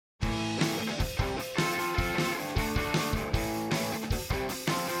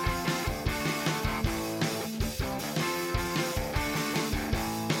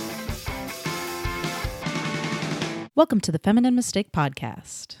Welcome to the Feminine Mistake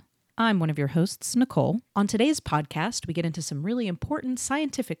Podcast. I'm one of your hosts, Nicole. On today's podcast, we get into some really important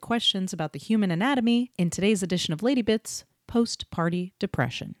scientific questions about the human anatomy in today's edition of Lady Bits, Post-Party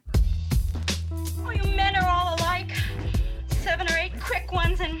Depression. Oh, you men are all alike. 7 or 8 quick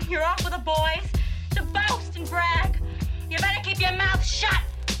ones and you're off with the boys to boast and brag. You better keep your mouth shut.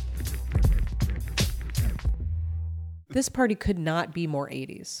 This party could not be more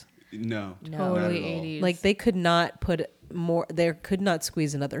 80s. No. Totally 80s. Like they could not put more, they could not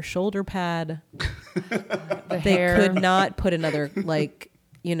squeeze another shoulder pad. They could not put another, like,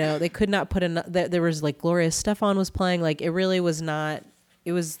 you know, they could not put another, there was like Gloria Estefan was playing, like it really was not,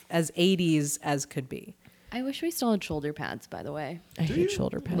 it was as 80s as could be. I wish we still had shoulder pads, by the way. I hate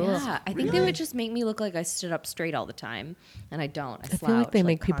shoulder pads. Yeah, I think they would just make me look like I stood up straight all the time, and I don't. I feel like they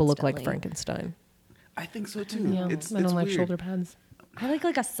make people look like constantly. Frankenstein. I think so too. Yeah, It's I don't like weird. shoulder pads. I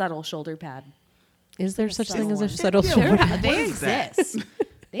like a subtle shoulder pad. Is there such thing as a one. subtle shoulder pad? They is that? exist.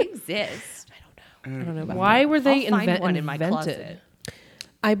 They exist. I don't know about Why were they I'll find one in my invented? closet.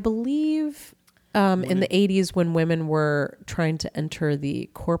 I believe in the 80s when women were trying to enter the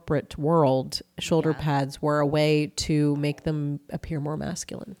corporate world, shoulder pads were a way to make them appear more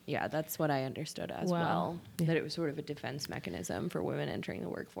masculine. Yeah, that's what I understood as well. That it was sort of a defense mechanism for women entering the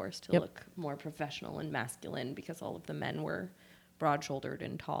workforce to look more professional and masculine because all of the men were broad-shouldered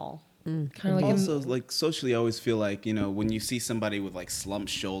and tall. Kind of like Also, like socially, I always feel like, you know, when you see somebody with like slumped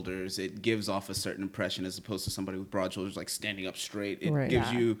shoulders, it gives off a certain impression as opposed to somebody with broad shoulders, like standing up straight. It Right.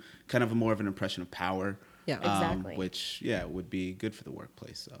 gives you kind of more of an impression of power. Yeah. Exactly. Which, would be good for the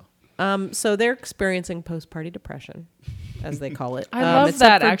workplace. So they're experiencing post-party depression, as they call it. I love except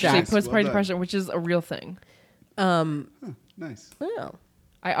that for actually, Jack. postpartum Well depression, which is a real thing. Nice. Oh.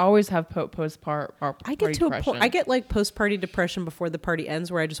 I always have postpartum. I get to a point. I get like post-party depression before the party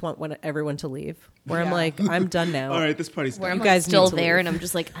ends, where I just want everyone to leave. Where I'm like, I'm done now. All right, this party's Where done. I'm guys still need to there, leave. and I'm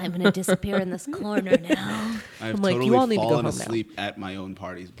just like, I'm going to disappear in this corner now. I've I'm like, totally you all need to go fallen home now. asleep at my own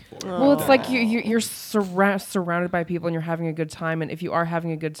parties before. Well, it's like you're surrounded by people and you're having a good time. And if you are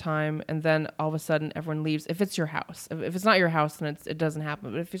having a good time and then all of a sudden everyone leaves, if it's your house, if it's not your house, then it doesn't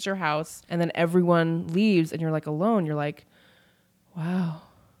happen. But if it's your house and then everyone leaves and you're like alone, you're like, wow,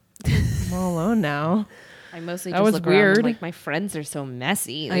 I'm all alone now. I mostly That just was look around and weird. I'm like, my friends are so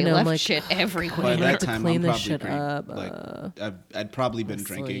messy. They I know, I'm left like, shit everywhere. By have that to time, clean I'm this probably shit pretty, up, like, I'd probably been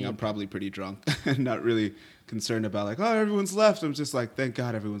drinking. I'm sleep. probably pretty drunk and not really concerned about like, oh, everyone's left. I'm just like, thank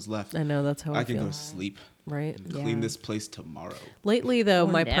God everyone's left. I know, that's how I I can feel. go to sleep. Right? And clean this place tomorrow. Lately, though,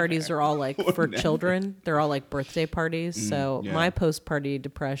 my never. parties are all like for never. children. They're all like birthday parties. So yeah. my post-party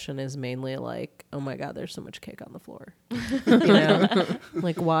depression is mainly like, oh my God, there's so much cake on the floor. You know?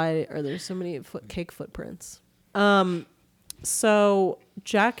 Like, why are there so many cake footprints? So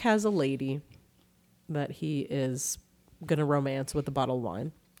Jack has a lady that he is going to romance with a bottle of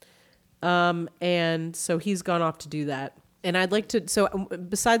wine. And so he's gone off to do that. And I'd like to, so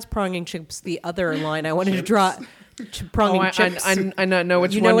besides pronging chips, the other line I wanted to draw, pronging chips. I know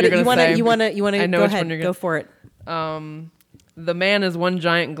which You know one what you're you going to say. You want to I know go which ahead, one you're go gonna- for it. The man is one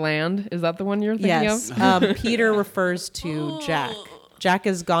giant gland. Is that the one you're thinking Yes. of? Peter refers to Jack. Jack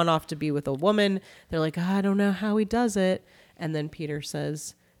has gone off to be with a woman. They're like, I don't know how he does it. And then Peter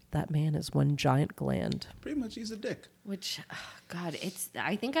says, that man is one giant gland. Pretty much, he's a dick. Which, God,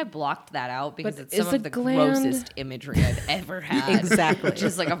 I think I blocked that out because But it's is some a of the gland- grossest imagery I've ever had. Exactly.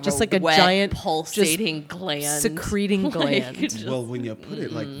 Just like a wet, giant pulsating gland. secreting gland. just- Well, when you put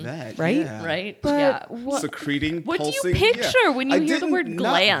it like that, Right? yeah. right? But yeah. what? Secreting, What do you pulsing, picture yeah. when you I hear the word didn't-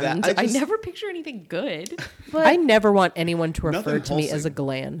 not that. gland? I just- never picture anything good. I never want anyone to refer Nothing to me as a pulsing.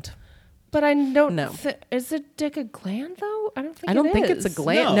 gland. But I don't. No. Is a dick a gland though? I don't think. I don't it think it's a is.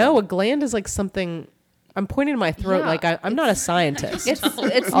 gland. No, a gland is like something. I'm pointing to my throat. Yeah, like I'm not a scientist. It's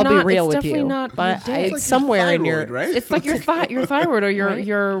I'll not, be real it's with definitely you. Not but your dick. it's somewhere in your. thyroid, right? It's like your thyroid or your Right?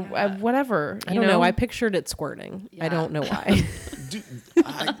 your whatever. I don't know. I pictured it squirting. I don't know why.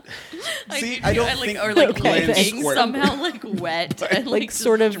 See, I don't think or like Okay, glands thanks. squirt. somehow like wet and like just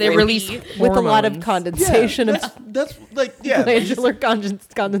sort of They release with a lot of hormones. condensation Yeah, of that's like yeah. glandular They're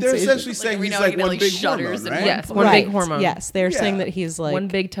condensation. essentially saying every he's now like and again, one like, big shudders hormone, and right? Yes, one right. big hormone. Yes, they're saying Yeah. that he's like one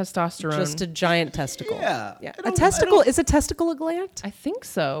big testosterone. just a giant testicle. Yeah. yeah. I A don't- testicle is a testicle a gland? I think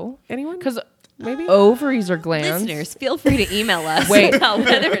so. Anyone? Because maybe ovaries are glands. Listeners, feel free to email us Wait. about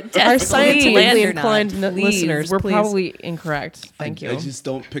whether a Our testicle is a scientifically gland or not. inclined Please, listeners, we're please. probably incorrect. Thank you. I just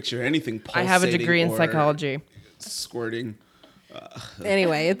don't picture anything I pulsating. have a degree in or psychology. Squirting.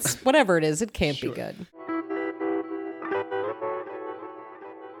 Anyway, it's whatever it is. It can't Sure. be good.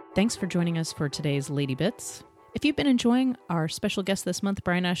 Thanks for joining us for today's Lady Bits. If you've been enjoying our special guest this month,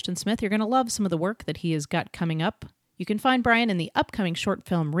 Brian Ashton Smith, you're going to love some of the work that he has got coming up. You can find Brian in the upcoming short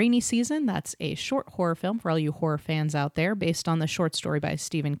film Rainy Season. That's a short horror film for all you horror fans out there, based on the short story by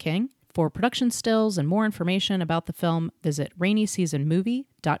Stephen King. For production stills and more information about the film, visit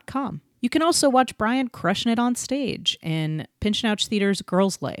rainyseasonmovie.com. You can also watch Brian crushing it on stage in Pinch and Ouch Theater's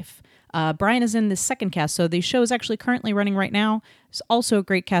Girls Life. Brian is in the second cast, so the show is actually currently running right now. It's also a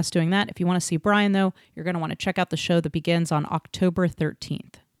great cast doing that. If you want to see Brian, though, you're going to want to check out the show that begins on October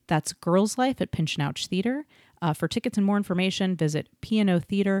 13th. That's Girls Life at Pinch and Ouch Theater. For tickets and more information, visit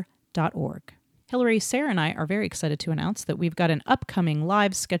pnotheater.org. Hillary, Sarah, and I are very excited to announce that we've got an upcoming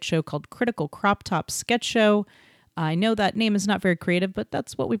live sketch show called Critical Crop Top Sketch Show. I know that name is not very creative, but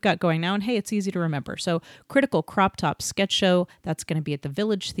that's what we've got going now. And hey, it's easy to remember. So Critical Crop Top Sketch Show, that's going to be at the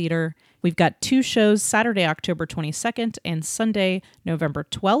Village Theater. We've got 2 shows, Saturday, October 22nd and Sunday, November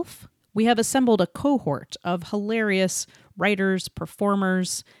 12th. We have assembled a cohort of hilarious writers,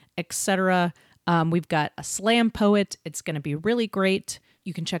 performers, etc. We've got a slam poet. It's going to be really great.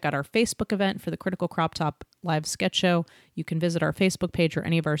 You can check out our Facebook event for the Critical Crop Top live sketch show. You can visit our Facebook page or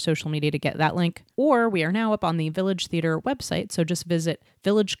any of our social media to get that link. Or we are now up on the Village Theater website, so just visit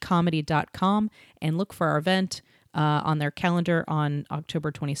villagecomedy.com and look for our event on their calendar on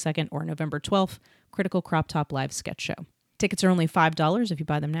October 22nd or November 12th, Critical Crop Top live sketch show. Tickets are only $5 if you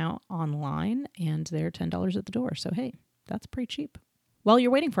buy them now online, and they're $10 at the door. So hey, that's pretty cheap. While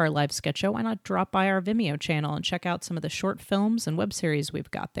you're waiting for our live sketch show, why not drop by our Vimeo channel and check out some of the short films and web series we've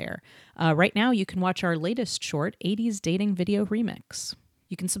got there. Right now, you can watch our latest short, 80s Dating Video Remix.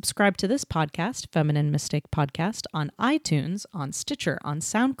 You can subscribe to this podcast, Feminine Mistake Podcast, on iTunes, on Stitcher, on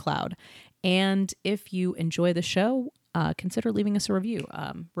SoundCloud. And if you enjoy the show, consider leaving us a review.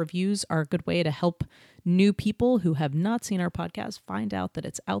 Reviews are a good way to help new people who have not seen our podcast find out that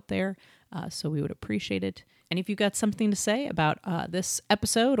it's out there. So we would appreciate it. And if you've got something to say about this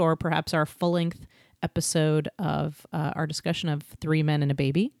episode, or perhaps our full-length episode of our discussion of 3 Men and a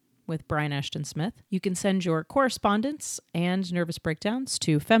Baby with Brian Ashton Smith, you can send your correspondence and nervous breakdowns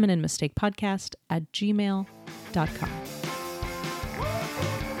to femininemistakepodcast@gmail.com.